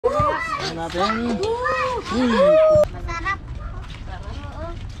Tingnan natin. Masarap.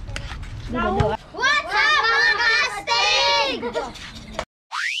 What's up mga kastig?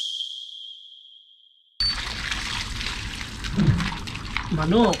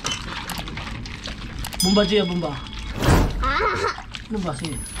 Manok. Bumba Gia, bumba. Ano ba?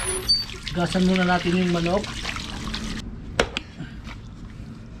 Sige. Gasan muna natin yung manok.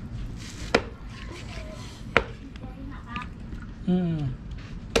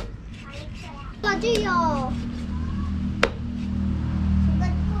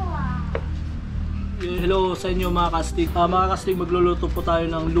 Hello sa inyo mga kastig. Mga kastig, magluluto po tayo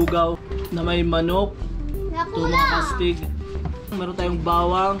ng lugaw na may manok. Ito mga kastig. Meron tayong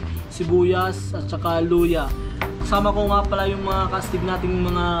bawang, sibuyas at saka luya. Kasama ko nga pala yung mga kastig nating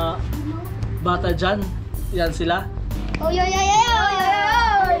mga bata dyan. Yan sila.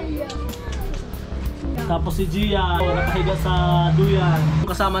 Tapos si Gia, nakahiga sa duyan.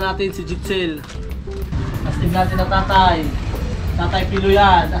 Kasama natin si Jitzel. Astig natin na tatay. Tatay Pilo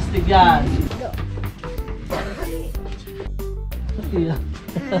yan. Astig yan. Iya.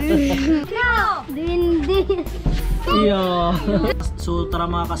 Iya. So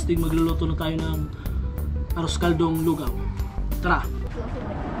tara mga kastig, magluluto na tayo ng arroz kaldong lugaw. Tara.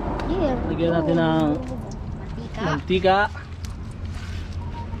 Lagyan natin ng mantika.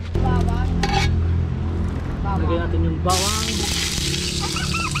 Lagyan natin yung bawang.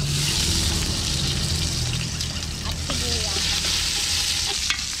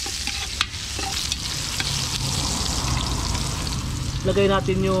 Lagay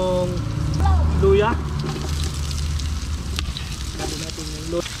natin yung luya. Lagay natin yung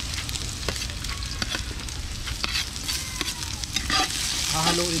luya.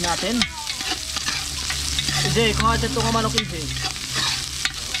 Hahaluin natin. Jay, kung nga dyan itong manok yun, Jay.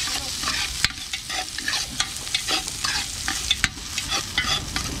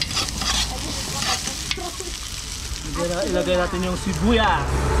 Ilagay natin yung sibuyas.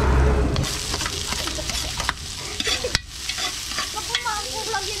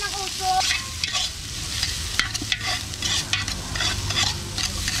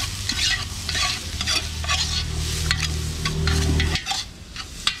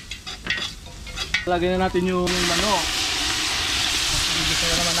 Lagyan na natin yung manok. Gusto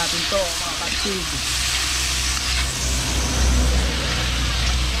na naman natin to, mga kastig.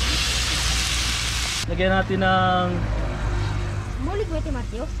 Lagyan natin ng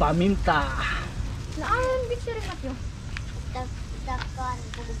paminta.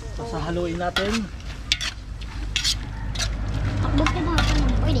 Tapos haluin natin.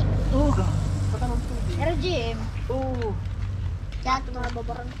 Pwede. Oo. Patanong tubig. RGM. Oo. Dato mga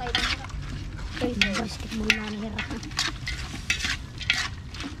babarang tayo. Basketball na nahirap.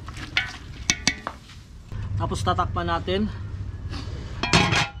 Tapos tatakpan natin.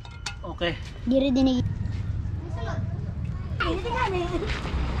 Okay. Diri dinig.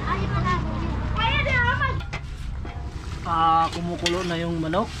 Kumukulo na yung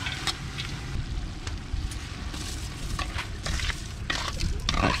manok.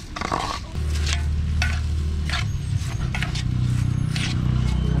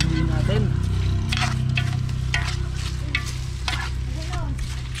 Haluin natin.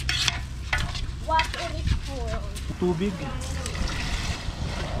 Tubig.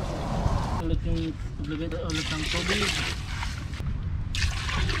 Ulit yung paglagay ulit ng tubig.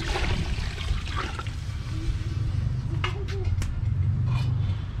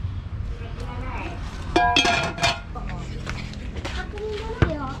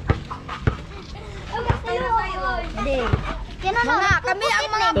 Mga kami ang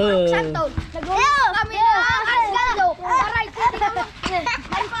mga santo. Kami ang Caldo.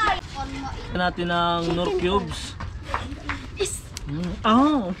 Natin ng nor cubes.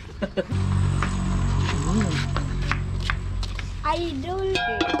 Oh. Idol.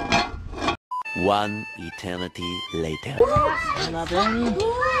 One eternity later. Natin.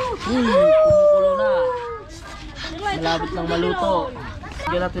 Kumukulo na. Malapit ng maluto.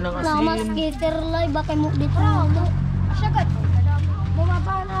 Lagyan natin ng asin. Mas gator live bakay mo dito. Sagat.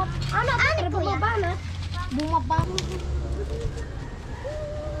 Bumaba na. Ano bumaba na? Bumaba.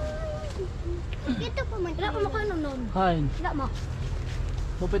 Ito po man. Wala ko makano nun. Hain. Wala mo.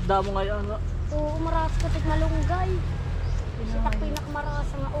 Mupit da mo ngayon. Oo, maras ko tig malunggay. Sitak pinakamaras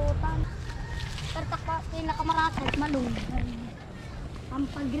nga utan. Tartak pa pinakamaras at malunggay. Ang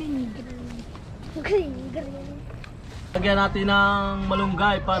pag-green. Lagyan natin ng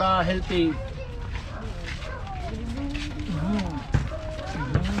malunggay para healthy.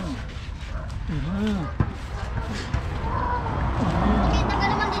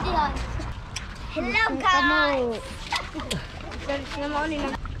 Hello guys! Search na mo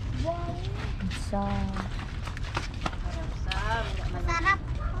nila. Masarap.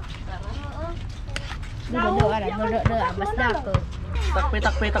 Oo. Mas dako.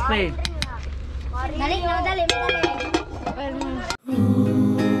 Takpe. Dali.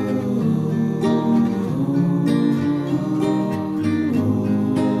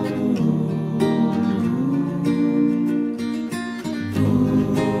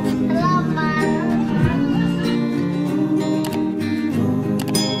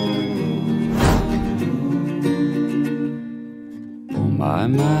 My,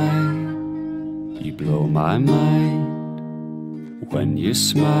 you blow my mind when you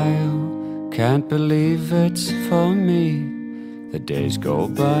smile. Can't believe it's for me. The days go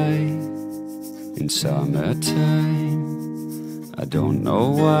by in summertime. I don't know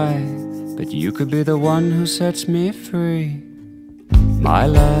why, but you could be the one who sets me free. My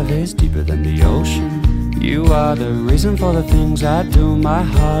love is deeper than the ocean. You are the reason for the things I do. My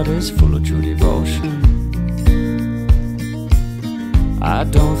heart is full of true devotion. I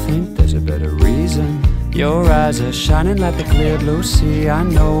don't think there's a better reason. Your eyes are shining like the clear blue sea. I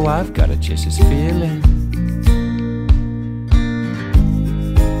know I've gotta chase this feeling.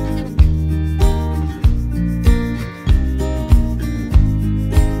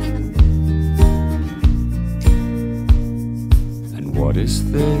 And what is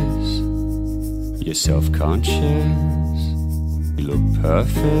this? You're self-conscious. You look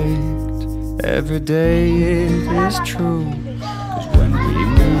perfect. Every day it is true. When we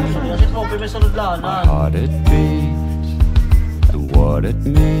meet, my heart it beats, and what it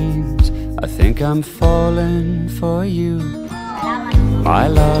means, I think I'm falling for you. My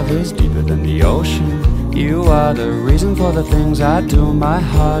love is deeper than the ocean. You are the reason for the things I do. My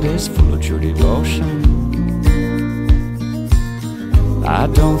heart is full of true devotion. I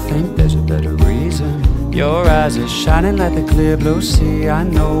don't think there's a better reason. Your eyes are shining like the clear blue sea. I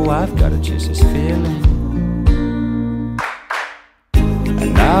know I've gotta chase this feeling.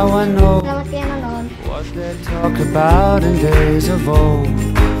 Now I know what they talk about in days of old.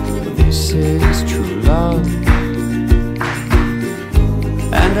 This is true love,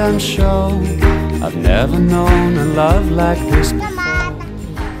 and I'm sure I've never known a love like this before.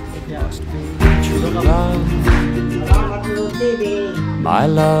 It must be true love. My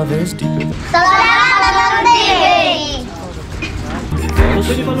love is deeper than Salamat TV!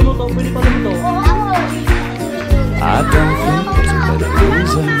 I don't think there's a better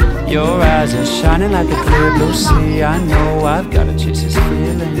reason. Your eyes are shining like the clear blue sea. I know I've gotta chase this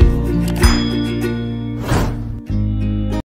feeling.